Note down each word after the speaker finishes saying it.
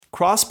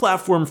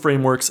Cross-platform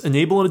frameworks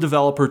enable a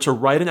developer to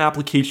write an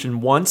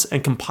application once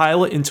and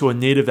compile it into a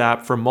native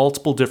app for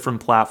multiple different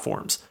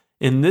platforms.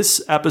 In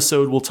this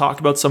episode, we'll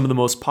talk about some of the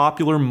most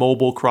popular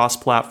mobile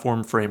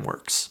cross-platform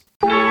frameworks.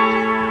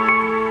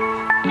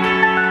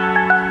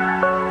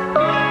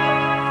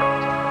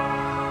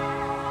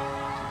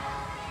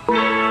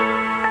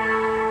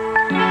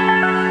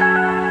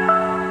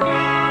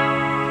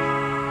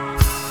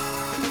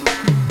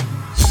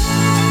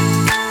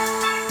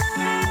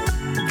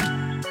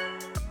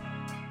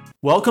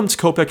 Welcome to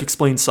Kopec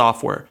Explains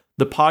Software,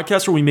 the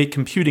podcast where we make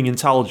computing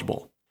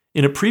intelligible.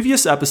 In a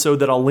previous episode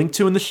that I'll link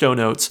to in the show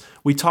notes,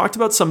 we talked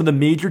about some of the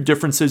major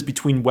differences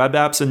between web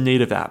apps and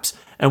native apps,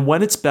 and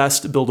when it's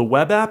best to build a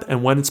web app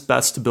and when it's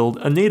best to build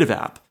a native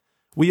app.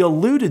 We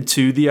alluded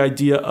to the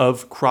idea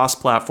of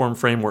cross-platform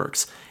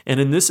frameworks, and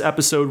in this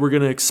episode we're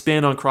going to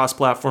expand on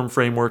cross-platform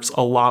frameworks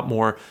a lot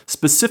more,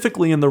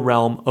 specifically in the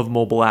realm of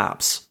mobile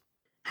apps.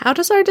 How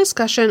does our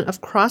discussion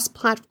of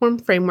cross-platform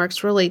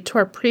frameworks relate to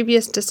our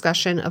previous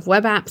discussion of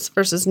web apps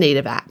versus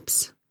native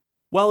apps?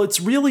 Well, it's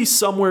really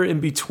somewhere in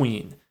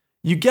between.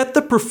 You get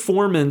the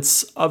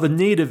performance of a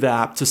native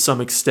app to some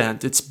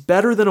extent. It's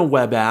better than a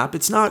web app.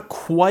 It's not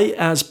quite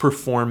as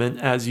performant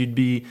as you'd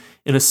be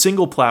in a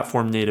single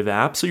platform native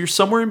app. So you're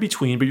somewhere in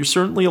between, but you're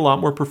certainly a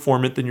lot more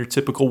performant than your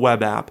typical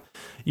web app.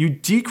 You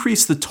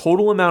decrease the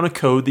total amount of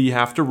code that you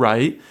have to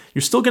write.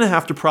 You're still going to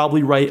have to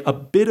probably write a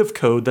bit of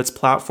code that's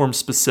platform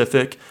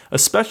specific,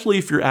 especially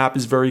if your app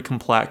is very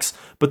complex.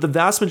 But the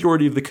vast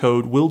majority of the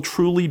code will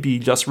truly be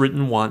just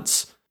written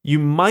once. You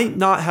might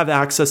not have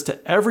access to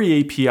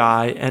every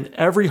API and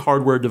every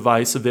hardware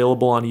device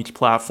available on each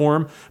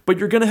platform, but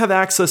you're going to have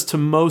access to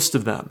most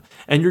of them.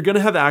 And you're going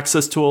to have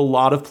access to a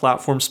lot of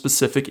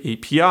platform-specific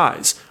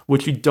APIs,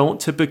 which you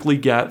don't typically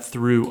get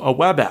through a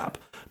web app.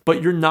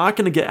 But you're not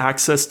going to get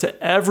access to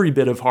every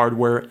bit of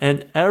hardware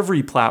and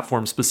every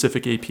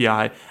platform-specific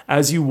API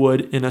as you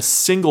would in a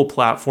single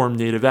platform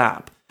native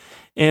app.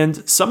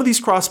 And some of these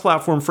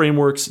cross-platform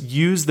frameworks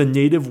use the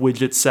native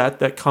widget set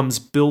that comes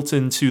built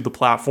into the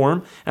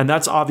platform, and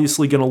that's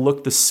obviously going to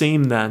look the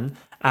same then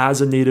as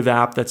a native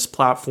app that's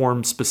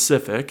platform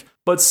specific.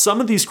 But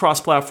some of these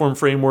cross-platform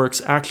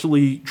frameworks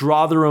actually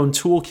draw their own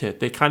toolkit.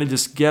 They kind of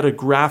just get a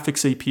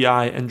graphics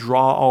API and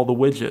draw all the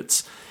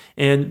widgets.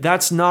 And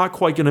that's not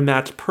quite going to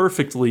match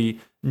perfectly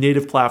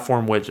native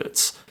platform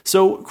widgets.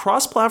 So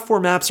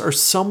cross-platform apps are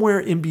somewhere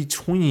in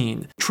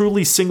between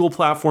truly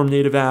single-platform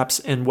native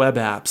apps and web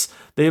apps.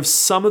 They have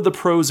some of the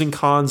pros and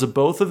cons of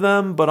both of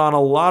them, but on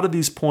a lot of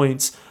these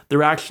points,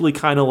 they're actually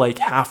kind of like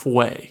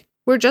halfway.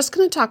 We're just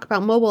going to talk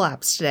about mobile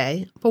apps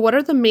today, but what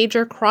are the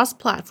major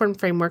cross-platform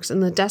frameworks in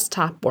the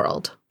desktop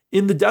world?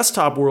 In the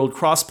desktop world,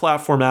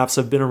 cross-platform apps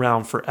have been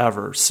around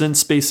forever.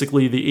 Since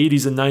basically the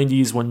 80s and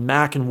 90s when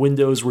Mac and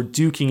Windows were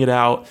duking it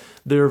out,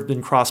 there have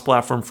been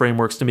cross-platform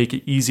frameworks to make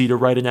it easy to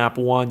write an app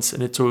once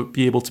and it to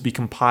be able to be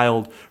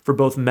compiled for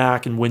both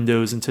Mac and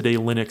Windows and today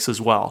Linux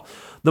as well.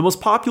 The most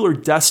popular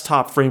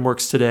desktop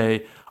frameworks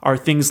today are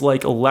things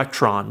like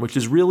Electron, which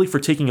is really for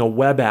taking a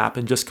web app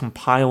and just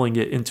compiling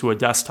it into a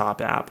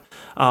desktop app.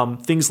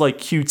 Things like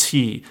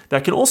Qt,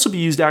 that can also be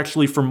used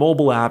actually for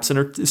mobile apps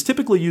and is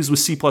typically used with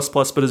C++,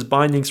 but has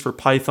bindings for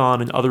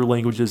Python and other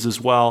languages as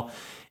well.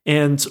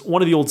 And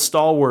one of the old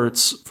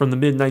stalwarts from the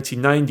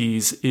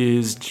mid-1990s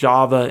is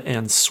Java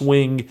and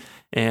Swing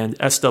and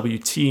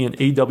SWT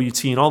and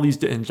AWT and all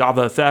these and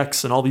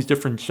JavaFX and all these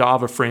different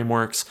Java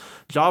frameworks.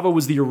 Java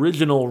was the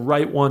original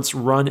write once,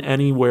 run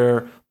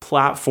anywhere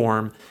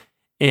platform,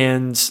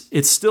 and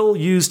it's still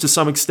used to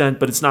some extent,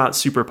 but it's not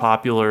super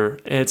popular.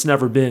 It's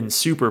never been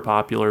super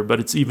popular, but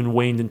it's even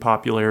waned in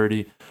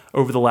popularity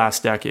over the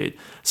last decade.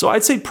 So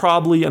I'd say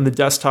probably in the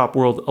desktop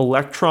world,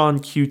 Electron,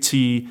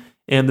 Qt,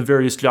 and the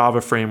various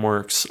Java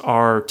frameworks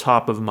are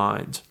top of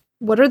mind.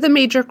 What are the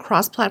major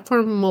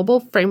cross-platform mobile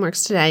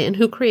frameworks today and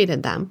who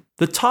created them?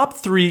 The top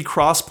three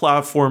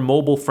cross-platform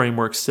mobile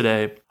frameworks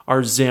today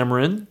are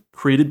Xamarin,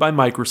 created by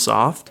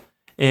Microsoft,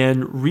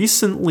 and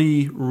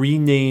recently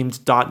renamed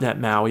 .NET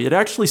MAUI. It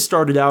actually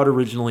started out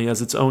originally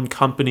as its own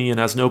company and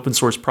as an open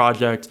source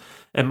project,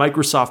 and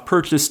Microsoft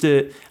purchased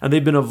it, and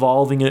they've been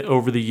evolving it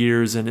over the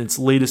years, and its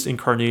latest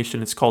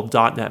incarnation, it's called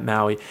 .NET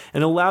MAUI,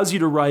 and it allows you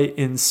to write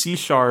in C#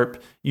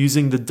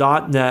 using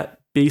the .NET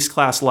base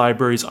class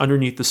libraries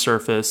underneath the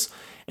surface,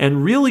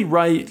 and really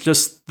write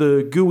just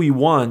the GUI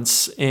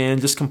once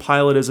and just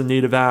compile it as a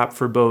native app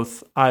for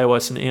both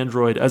iOS and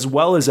Android, as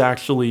well as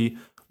actually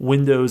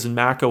Windows and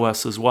Mac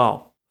OS as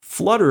well.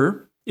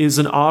 Flutter is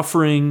an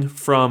offering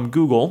from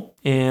Google,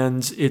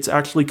 and it's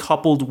actually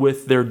coupled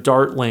with their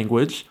Dart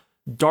language.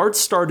 Dart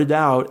started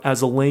out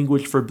as a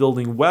language for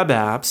building web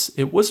apps.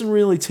 It wasn't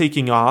really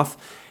taking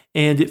off,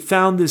 and it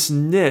found this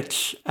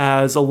niche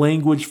as a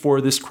language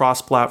for this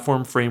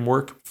cross-platform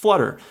framework,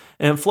 Flutter.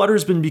 And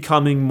Flutter's been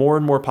becoming more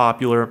and more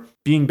popular.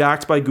 Being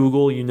backed by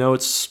Google, you know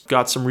it's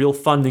got some real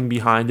funding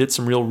behind it,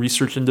 some real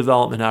research and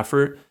development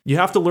effort. You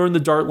have to learn the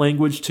Dart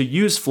language to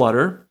use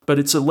Flutter, but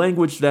it's a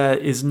language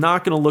that is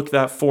not going to look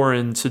that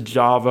foreign to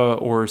Java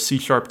or C#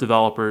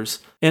 developers.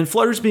 And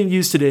Flutter is being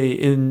used today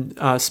in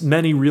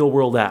many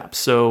real-world apps.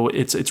 So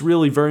it's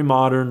really very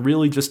modern,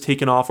 really just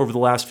taken off over the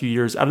last few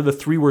years. Out of the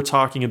three we're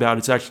talking about,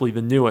 it's actually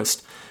the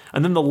newest.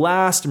 And then the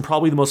last and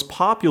probably the most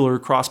popular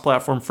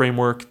cross-platform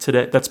framework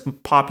today that's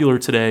popular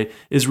today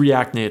is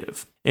React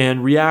Native.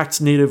 And React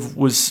Native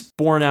was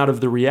born out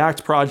of the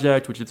React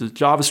project, which is a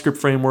JavaScript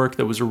framework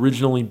that was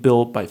originally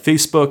built by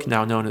Facebook,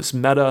 now known as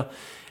Meta.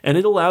 And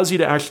it allows you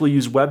to actually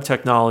use web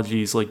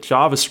technologies like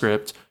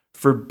JavaScript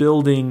for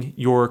building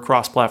your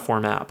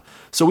cross-platform app.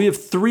 So we have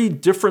three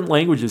different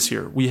languages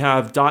here. We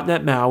have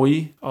 .NET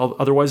MAUI,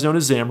 otherwise known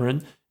as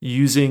Xamarin,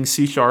 using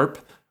C#.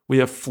 We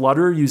have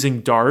Flutter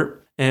using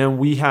Dart, and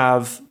we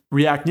have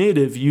React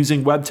Native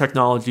using web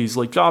technologies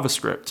like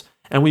JavaScript.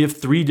 And we have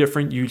three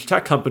different huge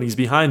tech companies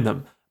behind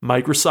them: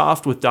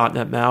 Microsoft with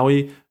 .NET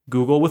MAUI,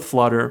 Google with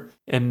Flutter,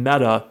 and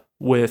Meta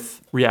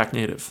with React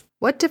Native.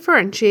 What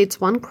differentiates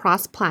one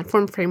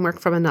cross-platform framework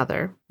from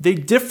another? They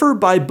differ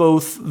by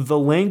both the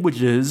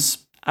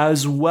languages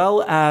as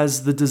well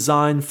as the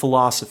design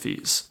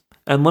philosophies.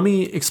 And let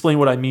me explain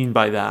what I mean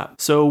by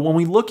that. So when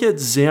we look at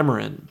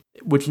Xamarin,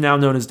 which is now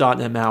known as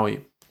 .NET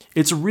MAUI,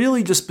 it's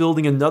really just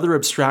building another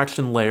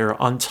abstraction layer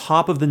on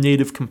top of the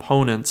native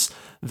components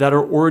that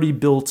are already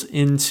built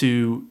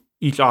into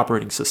each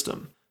operating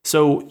system.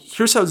 So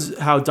here's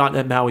how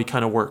 .NET MAUI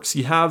kind of works.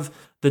 You have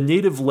the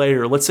native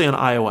layer, let's say on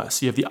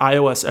iOS. You have the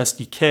iOS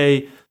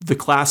SDK, the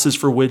classes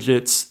for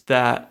widgets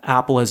that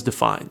Apple has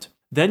defined.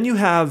 Then you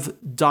have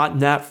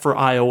 .NET for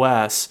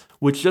iOS,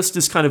 which just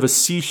is kind of a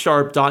C#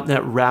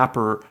 .NET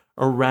wrapper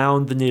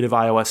around the native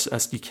iOS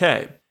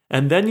SDK.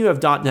 And then you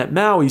have .NET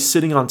MAUI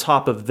sitting on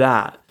top of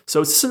that.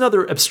 So it's just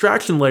another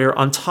abstraction layer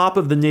on top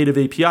of the native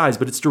APIs,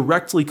 but it's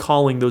directly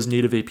calling those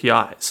native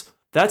APIs.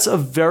 That's a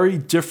very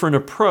different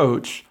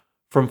approach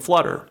from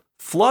Flutter.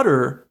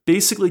 Flutter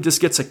basically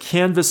just gets a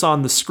canvas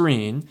on the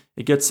screen,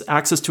 it gets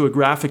access to a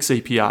graphics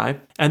API,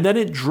 and then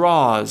it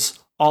draws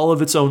all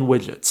of its own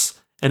widgets.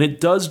 And it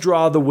does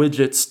draw the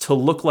widgets to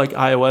look like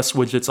iOS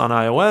widgets on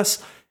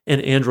iOS and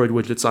Android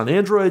widgets on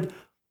Android,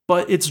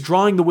 but it's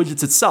drawing the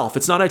widgets itself.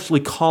 It's not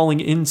actually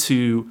calling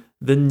into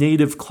the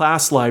native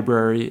class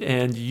library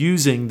and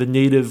using the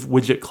native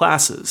widget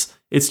classes.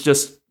 It's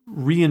just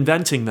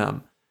reinventing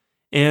them.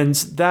 And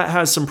that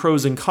has some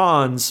pros and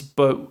cons,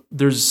 but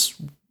there's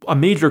a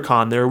major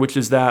con there, which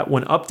is that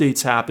when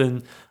updates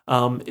happen,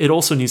 it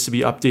also needs to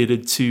be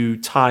updated to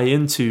tie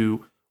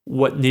into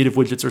what native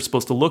widgets are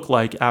supposed to look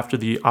like after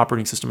the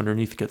operating system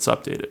underneath gets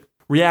updated.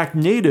 React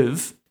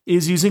Native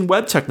is using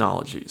web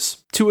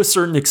technologies to a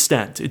certain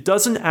extent. It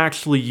doesn't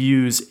actually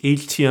use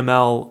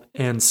HTML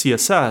and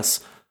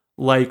CSS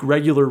like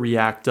regular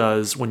React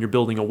does when you're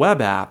building a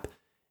web app.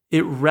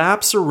 It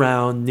wraps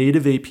around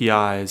native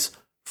APIs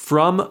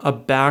from a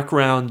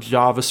background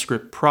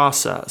JavaScript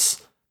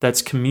process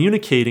that's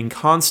communicating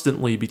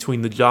constantly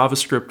between the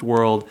JavaScript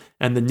world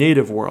and the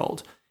native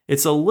world.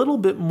 It's a little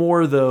bit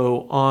more,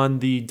 though, on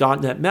the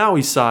 .NET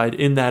MAUI side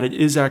in that it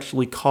is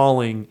actually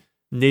calling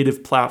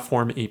native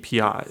platform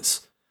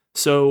APIs.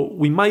 So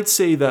we might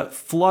say that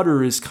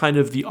Flutter is kind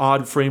of the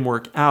odd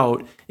framework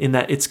out in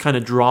that it's kind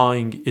of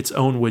drawing its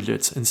own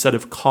widgets instead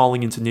of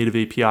calling into native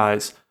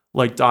APIs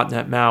like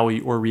 .NET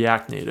MAUI or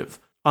React Native.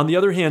 On the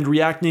other hand,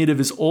 React Native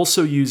is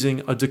also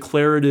using a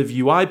declarative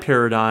UI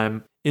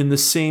paradigm in the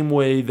same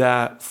way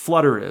that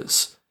Flutter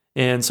is.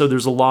 And so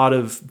there's a lot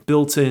of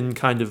built-in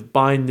kind of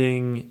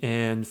binding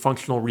and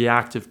functional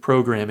reactive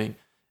programming.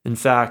 In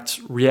fact,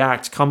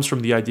 React comes from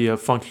the idea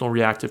of functional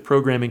reactive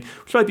programming,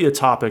 which might be a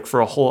topic for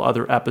a whole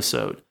other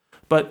episode.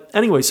 But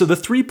anyway, so the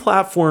three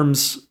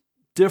platforms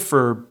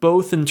differ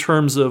both in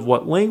terms of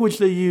what language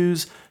they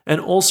use and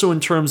also in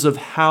terms of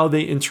how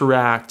they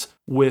interact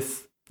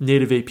with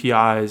native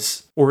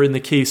APIs, or in the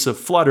case of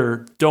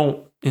Flutter,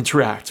 don't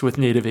interact with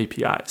native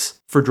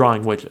APIs for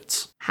drawing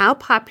widgets. How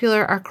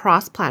popular are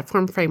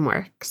cross-platform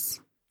frameworks?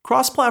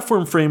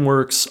 Cross-platform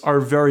frameworks are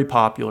very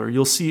popular.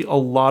 You'll see a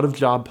lot of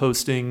job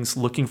postings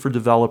looking for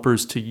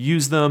developers to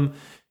use them.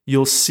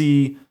 You'll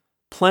see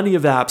plenty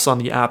of apps on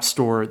the App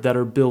Store that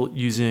are built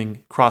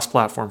using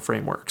cross-platform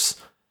frameworks.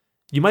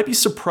 You might be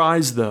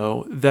surprised,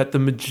 though, that the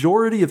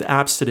majority of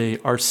apps today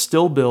are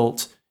still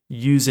built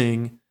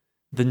using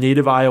the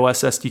native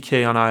iOS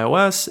SDK on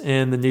iOS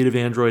and the native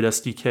Android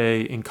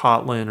SDK in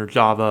Kotlin or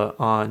Java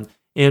on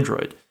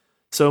Android.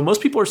 So most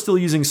people are still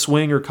using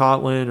Swing or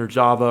Kotlin or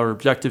Java or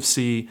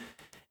Objective-C,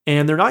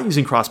 and they're not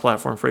using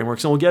cross-platform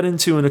frameworks. And we'll get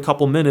into in a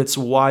couple minutes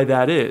why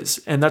that is.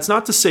 And that's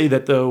not to say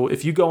that, though,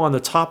 if you go on the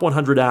top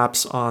 100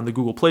 apps on the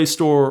Google Play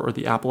Store or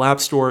the Apple App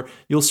Store,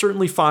 you'll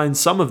certainly find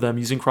some of them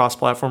using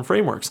cross-platform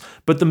frameworks.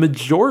 But the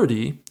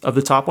majority of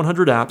the top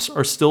 100 apps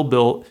are still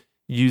built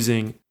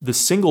using the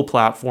single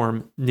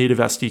platform native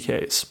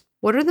SDKs.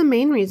 What are the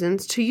main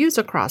reasons to use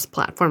a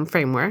cross-platform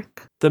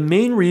framework? The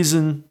main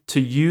reason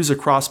to use a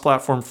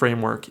cross-platform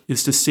framework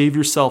is to save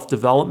yourself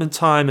development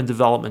time and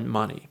development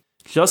money.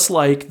 Just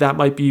like that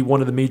might be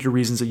one of the major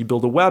reasons that you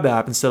build a web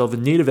app instead of a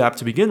native app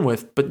to begin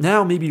with. But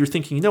now maybe you're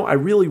thinking, I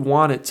really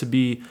want it to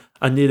be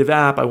a native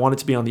app. I want it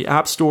to be on the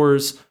app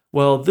stores.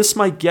 Well, this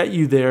might get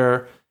you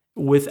there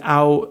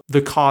without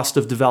the cost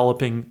of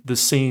developing the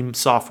same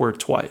software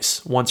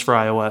twice, once for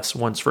iOS,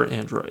 once for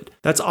Android.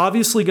 That's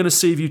obviously going to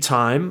save you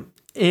time.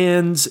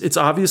 And it's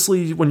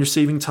obviously, when you're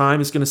saving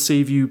time, it's going to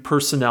save you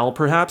personnel,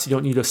 perhaps. You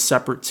don't need a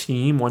separate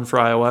team, one for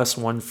iOS,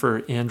 one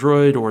for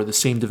Android, or the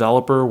same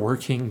developer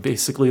working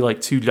basically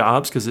like two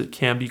jobs, because it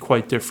can be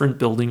quite different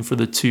building for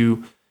the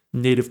two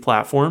native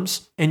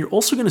platforms. And you're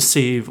also going to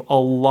save a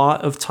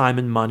lot of time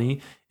and money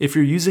if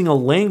you're using a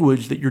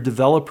language that your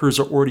developers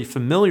are already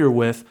familiar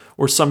with,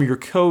 or some of your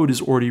code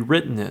is already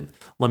written in.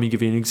 Let me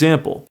give you an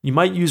example. You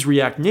might use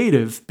React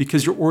Native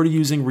because you're already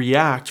using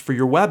React for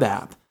your web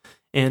app.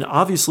 And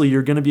obviously,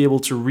 you're going to be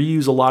able to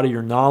reuse a lot of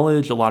your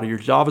knowledge, a lot of your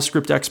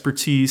JavaScript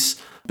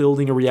expertise,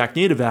 building a React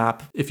Native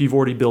app if you've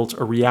already built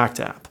a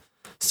React app.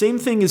 Same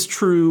thing is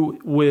true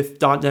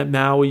with .NET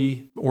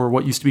MAUI, or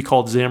what used to be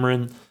called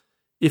Xamarin.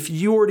 If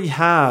you already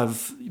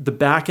have the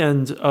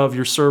backend of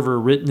your server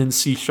written in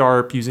C#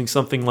 using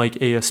something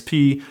like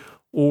ASP,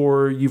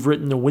 or you've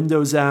written a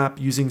Windows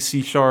app using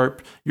C#,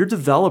 your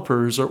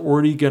developers are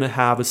already going to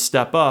have a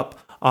step up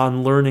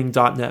on learning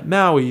 .NET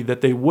MAUI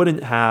that they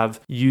wouldn't have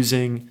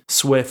using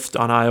Swift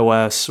on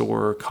iOS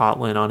or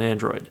Kotlin on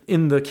Android.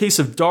 In the case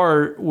of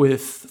Dart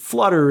with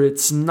Flutter,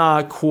 it's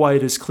not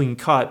quite as clean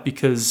cut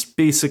because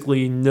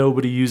basically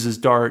nobody uses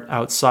Dart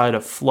outside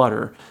of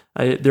Flutter.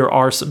 There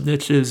are some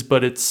niches,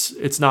 but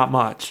it's not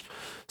much.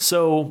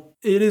 So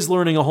it is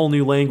learning a whole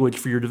new language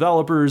for your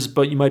developers,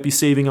 but you might be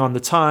saving on the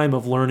time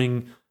of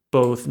learning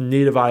both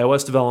native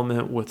iOS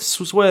development with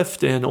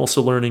Swift and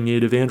also learning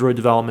native Android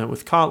development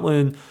with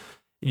Kotlin.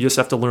 You just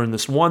have to learn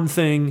this one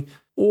thing,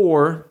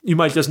 or you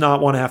might just not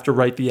want to have to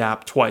write the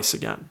app twice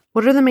again.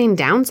 What are the main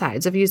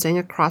downsides of using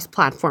a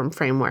cross-platform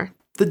framework?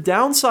 The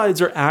downsides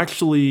are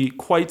actually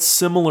quite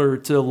similar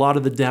to a lot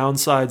of the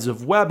downsides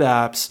of web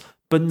apps,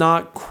 but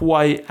not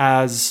quite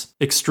as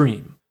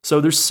extreme.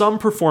 So there's some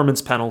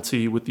performance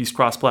penalty with these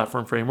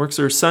cross-platform frameworks.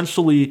 They're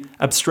essentially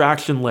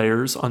abstraction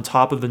layers on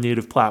top of the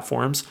native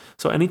platforms.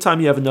 So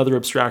anytime you have another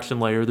abstraction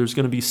layer, there's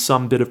going to be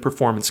some bit of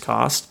performance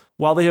cost.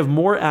 While they have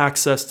more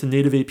access to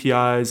native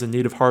APIs and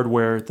native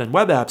hardware than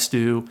web apps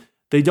do,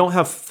 they don't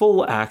have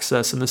full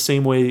access in the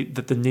same way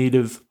that the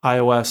native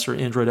iOS or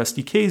Android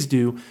SDKs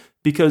do,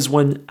 because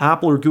when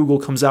Apple or Google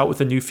comes out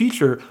with a new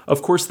feature,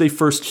 of course they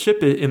first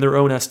ship it in their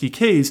own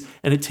SDKs,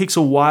 and it takes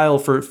a while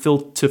for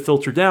it to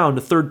filter down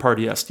to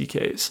third-party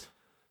SDKs.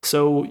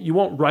 So you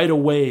won't right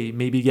away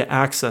maybe get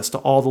access to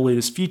all the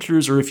latest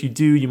features, or if you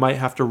do, you might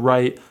have to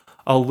write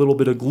a little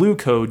bit of glue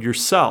code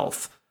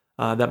yourself.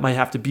 That might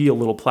have to be a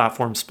little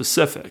platform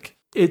specific.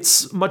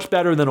 It's much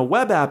better than a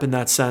web app in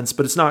that sense,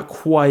 but it's not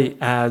quite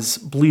as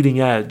bleeding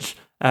edge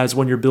as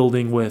when you're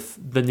building with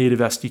the native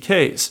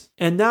SDKs.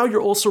 And now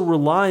you're also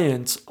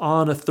reliant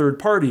on a third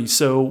party.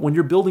 So when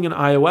you're building an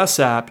iOS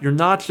app, you're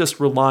not just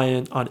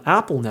reliant on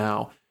Apple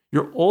now,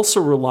 you're also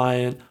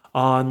reliant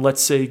on,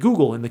 let's say,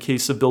 Google in the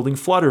case of building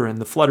Flutter and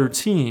the Flutter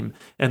team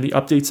and the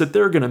updates that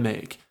they're going to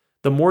make.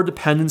 The more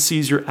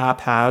dependencies your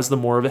app has, the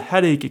more of a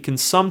headache it can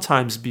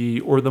sometimes be,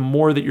 or the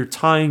more that you're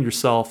tying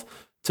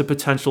yourself to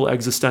potential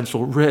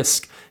existential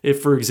risk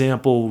if, for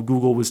example,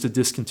 Google was to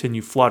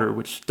discontinue Flutter,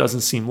 which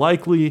doesn't seem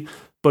likely,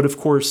 but of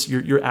course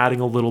you're adding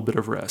a little bit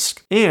of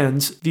risk.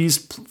 And these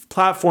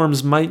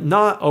platforms might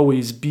not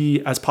always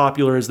be as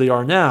popular as they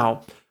are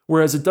now,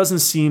 whereas it doesn't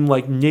seem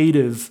like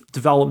native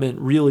development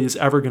really is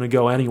ever going to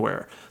go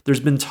anywhere. There's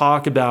been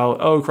talk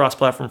about,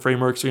 cross-platform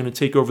frameworks are going to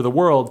take over the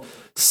world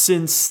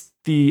since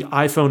the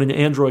iPhone and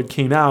Android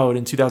came out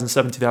in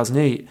 2007,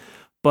 2008.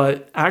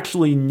 But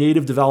actually,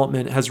 native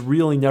development has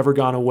really never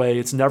gone away.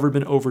 It's never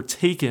been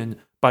overtaken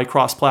by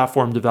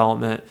cross-platform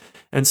development.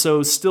 And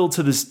so still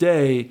to this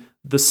day,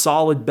 the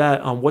solid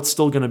bet on what's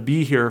still going to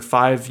be here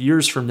 5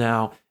 years from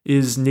now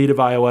is native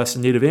iOS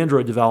and native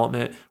Android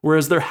development,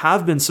 whereas there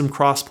have been some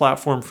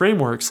cross-platform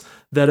frameworks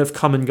that have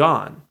come and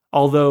gone.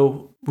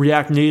 Although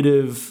React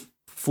Native,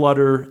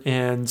 Flutter,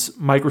 and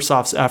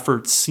Microsoft's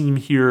efforts seem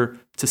here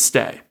to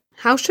stay.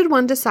 How should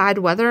one decide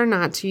whether or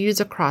not to use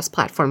a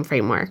cross-platform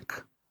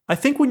framework? I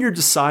think when you're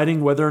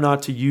deciding whether or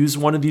not to use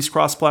one of these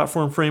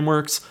cross-platform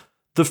frameworks,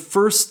 the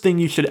first thing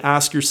you should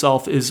ask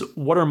yourself is,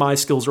 what are my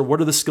skills, or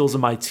what are the skills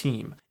of my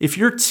team? If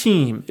your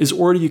team is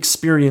already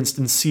experienced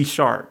in C#,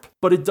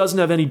 but it doesn't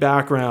have any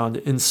background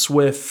in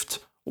Swift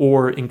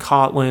or in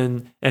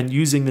Kotlin and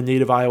using the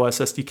native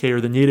iOS SDK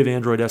or the native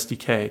Android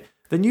SDK,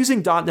 then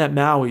using .NET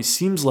MAUI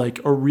seems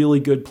like a really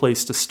good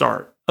place to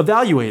start.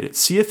 Evaluate it,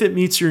 see if it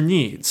meets your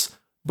needs.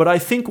 But I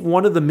think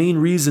one of the main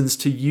reasons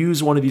to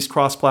use one of these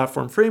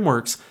cross-platform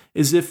frameworks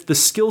is if the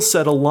skill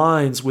set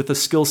aligns with a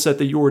skill set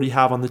that you already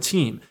have on the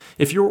team.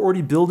 If you're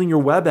already building your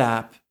web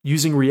app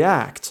using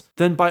React,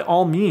 then by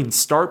all means,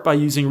 start by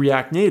using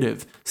React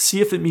Native.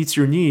 See if it meets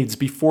your needs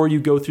before you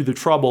go through the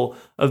trouble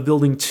of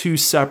building two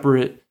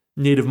separate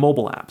native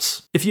mobile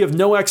apps. If you have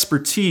no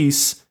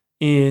expertise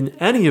in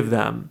any of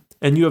them,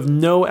 and you have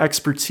no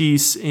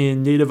expertise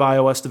in native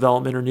iOS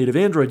development or native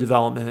Android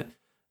development,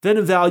 then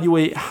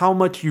evaluate how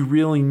much you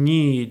really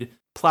need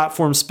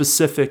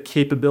platform-specific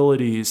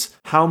capabilities.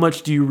 How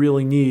much do you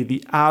really need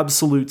the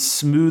absolute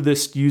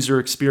smoothest user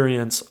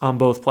experience on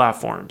both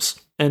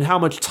platforms? And how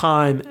much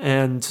time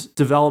and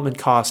development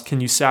cost can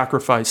you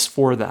sacrifice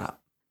for that?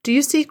 Do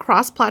you see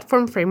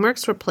cross-platform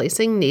frameworks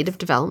replacing native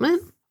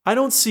development? I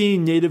don't see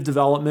native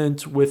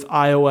development with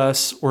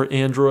iOS or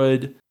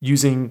Android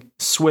using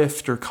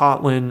Swift or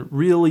Kotlin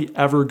really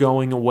ever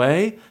going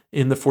away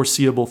in the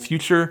foreseeable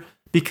future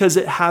because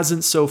it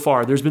hasn't so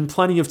far. There's been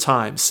plenty of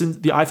time. Since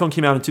the iPhone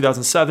came out in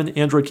 2007,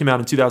 Android came out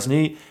in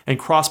 2008, and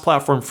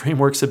cross-platform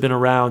frameworks have been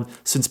around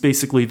since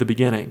basically the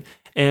beginning.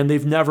 And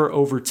they've never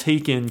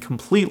overtaken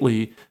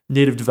completely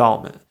native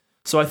development.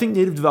 So I think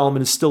native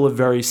development is still a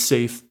very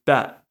safe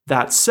bet.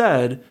 That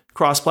said,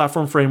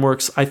 cross-platform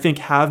frameworks, I think,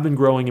 have been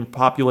growing in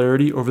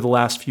popularity over the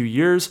last few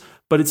years,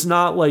 but it's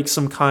not like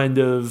some kind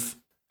of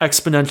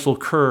exponential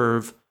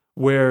curve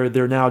where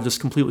they're now just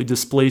completely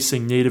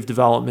displacing native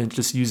development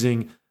just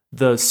using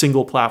the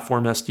single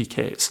platform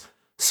SDKs.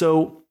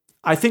 So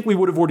I think we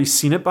would have already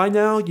seen it by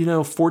now.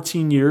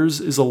 14 years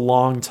is a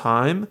long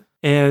time.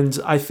 And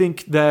I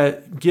think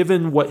that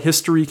given what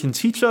history can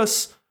teach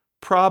us,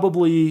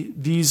 probably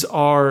these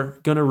are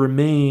going to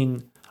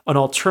remain an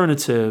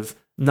alternative,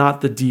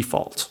 not the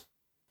default.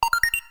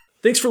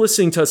 Thanks for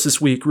listening to us this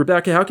week.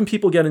 Rebecca, how can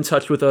people get in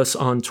touch with us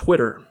on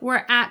Twitter?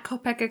 We're at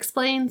Kopec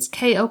Explains,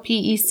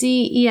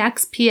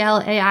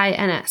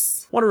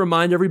 KOPECEXPLAINS. I want to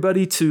remind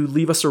everybody to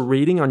leave us a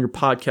rating on your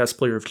podcast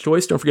player of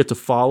choice. Don't forget to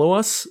follow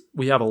us.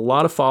 We have a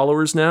lot of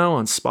followers now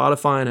on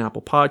Spotify and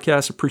Apple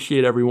Podcasts.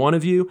 Appreciate every one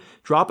of you.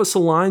 Drop us a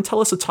line.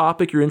 Tell us a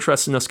topic you're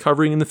interested in us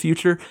covering in the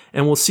future,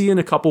 and we'll see you in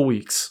a couple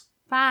weeks.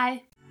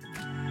 Bye.